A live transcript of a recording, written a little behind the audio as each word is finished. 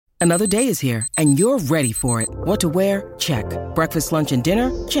Another day is here, and you're ready for it. What to wear? Check. Breakfast, lunch, and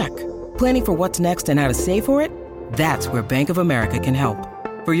dinner? Check. Planning for what's next and how to save for it? That's where Bank of America can help.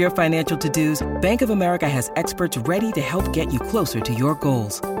 For your financial to-dos, Bank of America has experts ready to help get you closer to your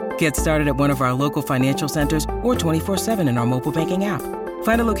goals. Get started at one of our local financial centers or 24/7 in our mobile banking app.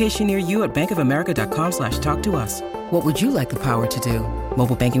 Find a location near you at bankofamerica.com/talktous. What would you like the power to do?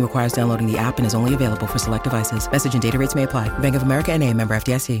 Mobile banking requires downloading the app and is only available for select devices. Message and data rates may apply. Bank of America N.A., member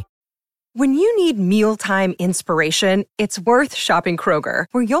FDIC. When you need mealtime inspiration, it's worth shopping Kroger,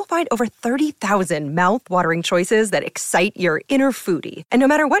 where you'll find over 30,000 mouth-watering choices that excite your inner foodie. And no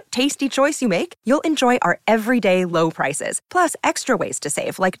matter what tasty choice you make, you'll enjoy our everyday low prices, plus extra ways to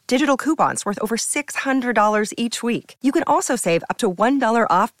save, like digital coupons worth over $600 each week. You can also save up to $1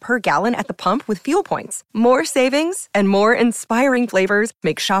 off per gallon at the pump with fuel points. More savings and more inspiring flavors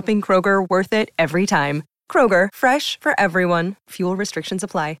make shopping Kroger worth it every time. Kroger, fresh for everyone. Fuel restrictions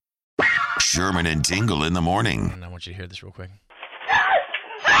apply. Sherman and Tingle in the morning. And I want you to hear this real quick.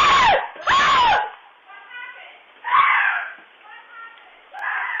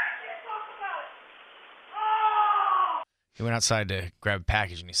 He went outside to grab a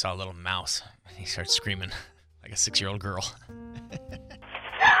package and he saw a little mouse. And he started screaming like a 6-year-old girl.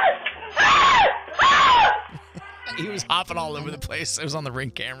 He was hopping all over the place. It was on the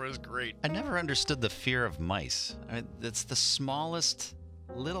Ring camera. It was great. I never understood the fear of mice. I mean, it's the smallest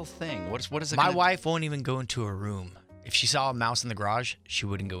little thing. What is it? My wife won't even go into a room. If she saw a mouse in the garage, she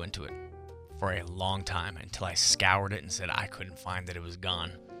wouldn't go into it for a long time until I scoured it and said I couldn't find that it was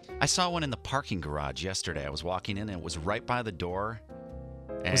gone. I saw one in the parking garage yesterday. I was walking in and it was right by the door.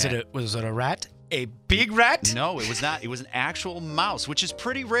 Was it a rat? A big rat? No, it was not. It was an actual mouse, which is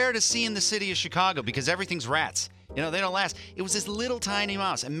pretty rare to see in the city of Chicago because everything's rats. You know, they don't last. It was this little tiny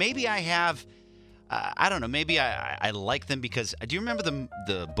mouse. And maybe I have... I don't know. Maybe I like them because... Do you remember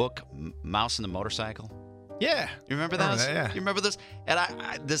the book Mouse and the Motorcycle? Yeah. You remember those? Yeah. You remember this? And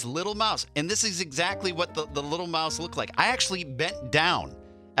I this little mouse. And this is exactly what the little mouse looked like. I actually bent down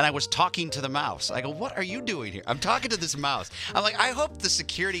and I was talking to the mouse. I go, what are you doing here? I'm talking to this mouse. I'm like, I hope the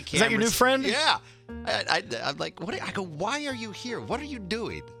security cameras... Is that your new friend? Yeah. I'm like, I go, why are you here? What are you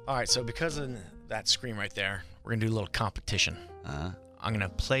doing? All right, so because of that scream right there, we're going to do a little competition. I'm going to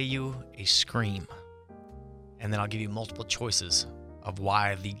play you a scream. And then I'll give you multiple choices of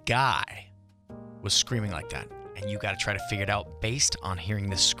why the guy was screaming like that. And you got to try to figure it out based on hearing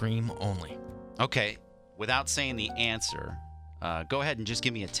the scream only. Okay. Without saying the answer, go ahead and just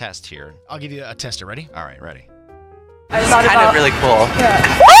give me a test here. I'll give you a tester. Ready? All right, ready. It's kind of really cool. Yeah.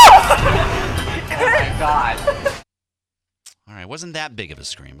 Oh my God. All right. Wasn't that big of a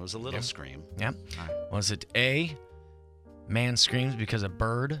scream. It was a little scream. Yep. All right. Was it A, man screams because a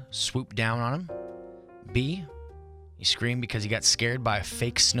bird swooped down on him? B, he screamed because he got scared by a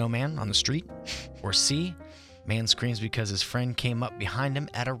fake snowman on the street? Or C, man screams because his friend came up behind him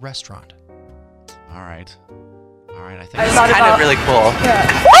at a restaurant? All right. I think It's kind of really cool. Yeah.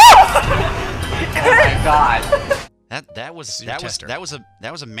 Oh my God. that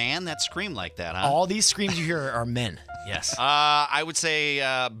was a man that screamed like that, huh? All these screams you hear are men. Yes. I would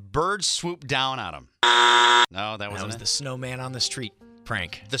say bird swooped down on him. No, that was the snowman on the street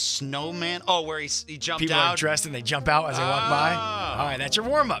prank. The snowman? Oh, where he jumped People out? are dressed and they jump out as they walk by. All right, that's your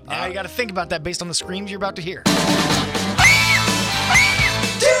warm-up. Now you got to think about that based on the screams you're about to hear. Dude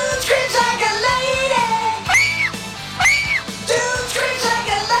screams like a lady. Dude screams like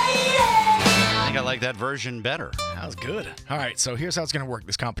a lady. I think I like that version better. That was good. All right, so here's how it's going to work,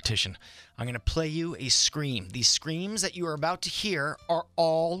 this competition. I'm going to play you a scream. These screams that you are about to hear are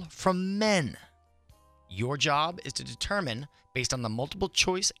all from men. Your job is to determine, based on the multiple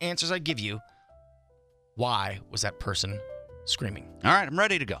choice answers I give you, why was that person screaming. All right, I'm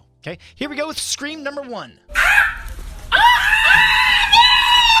ready to go. Okay, here we go with scream number 1.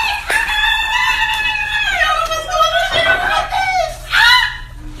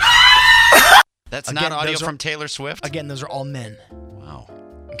 That's Again, not audio those are- from Taylor Swift? Again, those are all men. Wow.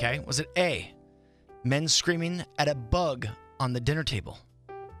 Okay, was it A, men screaming at a bug on the dinner table?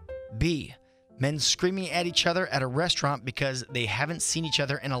 B, men screaming at each other at a restaurant because they haven't seen each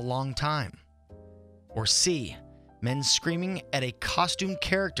other in a long time? Or C, men screaming at a costume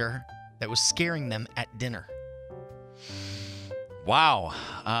character that was scaring them at dinner? Wow.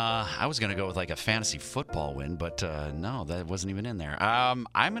 I was going to go with like a fantasy football win, but no, that wasn't even in there. I'm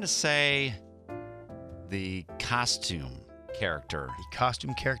going to say the costume character. The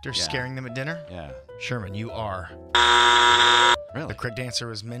costume character scaring them at dinner? Yeah. Sherman, you are. Really? The correct answer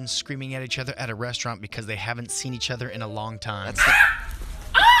was men screaming at each other at a restaurant because they haven't seen each other in a long time. That's the...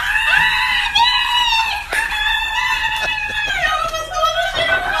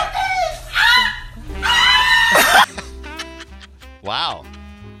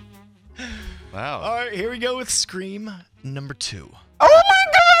 here we go with Scream number 2. Oh my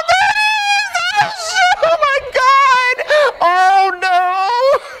God! Oh my God! Oh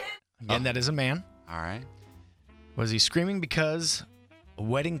no! Again, that is a man. All right. Was he screaming because a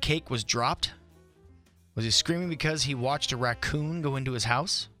wedding cake was dropped? Was he screaming because he watched a raccoon go into his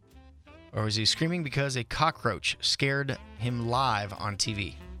house? Or was he screaming because a cockroach scared him live on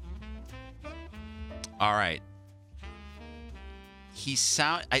TV? All right.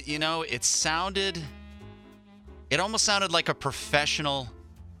 It almost sounded like a professional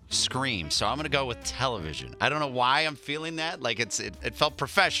scream. So I'm going to go with television. I don't know why I'm feeling that. Like it felt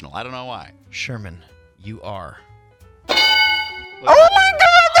professional. I don't know why. Sherman, you are. Oh my God!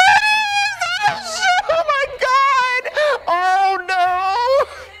 Oh my God! Oh no!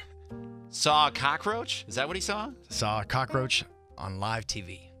 Saw a cockroach? Is that what he saw? Saw a cockroach on live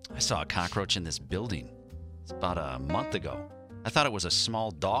TV. I saw a cockroach in this building. It's about a month ago. I thought it was a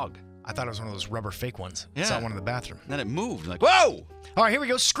small dog. I thought it was one of those rubber fake ones. Yeah. Saw one in the bathroom. And then it moved. Like, whoa! All right, here we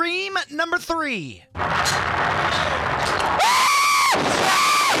go. Scream number 3.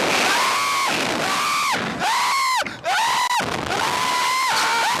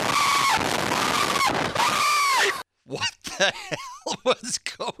 What the hell was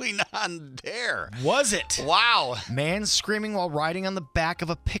going on there? Was it? Wow. Man screaming while riding on the back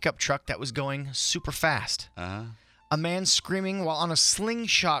of a pickup truck that was going super fast. Uh-huh. A man screaming while on a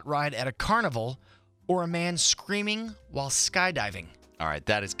slingshot ride at a carnival, or a man screaming while skydiving. All right,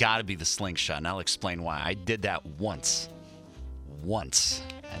 that has got to be the slingshot, and I'll explain why. I did that once, and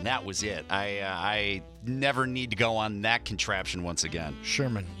that was it. I never need to go on that contraption once again.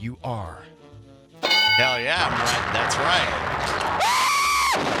 Sherman, you are. Hell yeah, I'm right. That's right.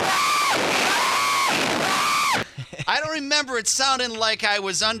 I don't remember it sounding like I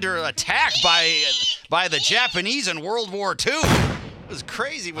was under attack by the Japanese in World War II. It was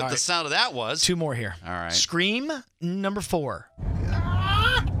crazy what the sound of that was. 2 more here. All right. Scream number 4.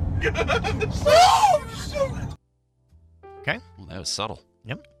 Okay. Well, that was subtle.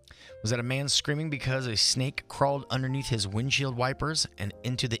 Yep. Was that a man screaming because a snake crawled underneath his windshield wipers and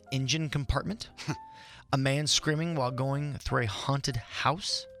into the engine compartment? A man screaming while going through a haunted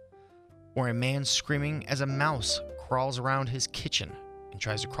house? Or a man screaming as a mouse crawls around his kitchen and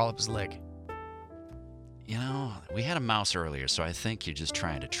tries to crawl up his leg? You know, we had a mouse earlier, so I think you're just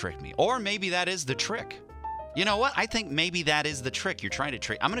trying to trick me. Or maybe that is the trick. You know what? I think maybe that is the trick. You're trying to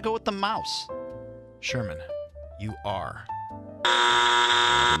trick. I'm going to go with the mouse. Sherman, you are.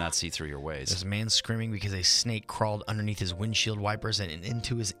 I did not see through your ways. There's a man screaming because a snake crawled underneath his windshield wipers and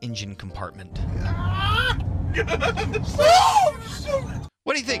into his engine compartment.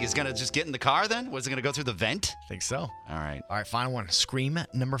 What do you think? Is it going to just get in the car then? Was it going to go through the vent? I think so. All right. All right, final one. Scream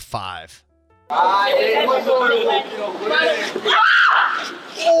number 5. That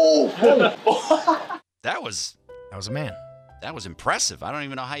was a man. That was impressive. I don't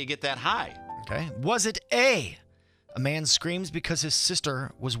even know how you get that high. Okay. Was it A, a man screams because his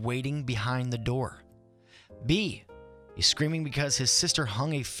sister was waiting behind the door? B, he's screaming because his sister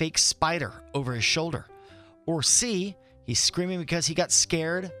hung a fake spider over his shoulder? Or C, he's screaming because he got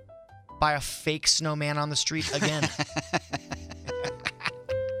scared by a fake snowman on the street again?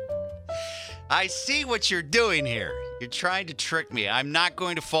 I see what you're doing here. You're trying to trick me. I'm not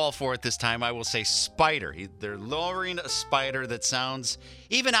going to fall for it this time. I will say spider. They're lowering a spider that sounds...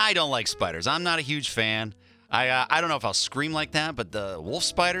 Even I don't like spiders. I'm not a huge fan. I don't know if I'll scream like that, but the wolf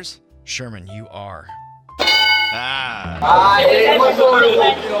spiders? Sherman, you are.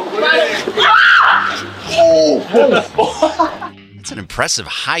 It's an impressive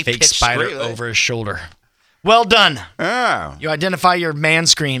high-pitched Fake spider scream. over his shoulder. Well done. Oh. You identify your man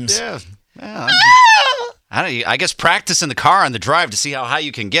screams. Yeah. I guess practice in the car on the drive to see how high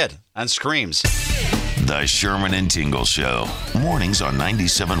you can get on screams. The Sherman and Tingle Show. Mornings on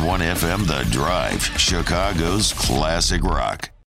 97.1 FM The Drive, Chicago's classic rock.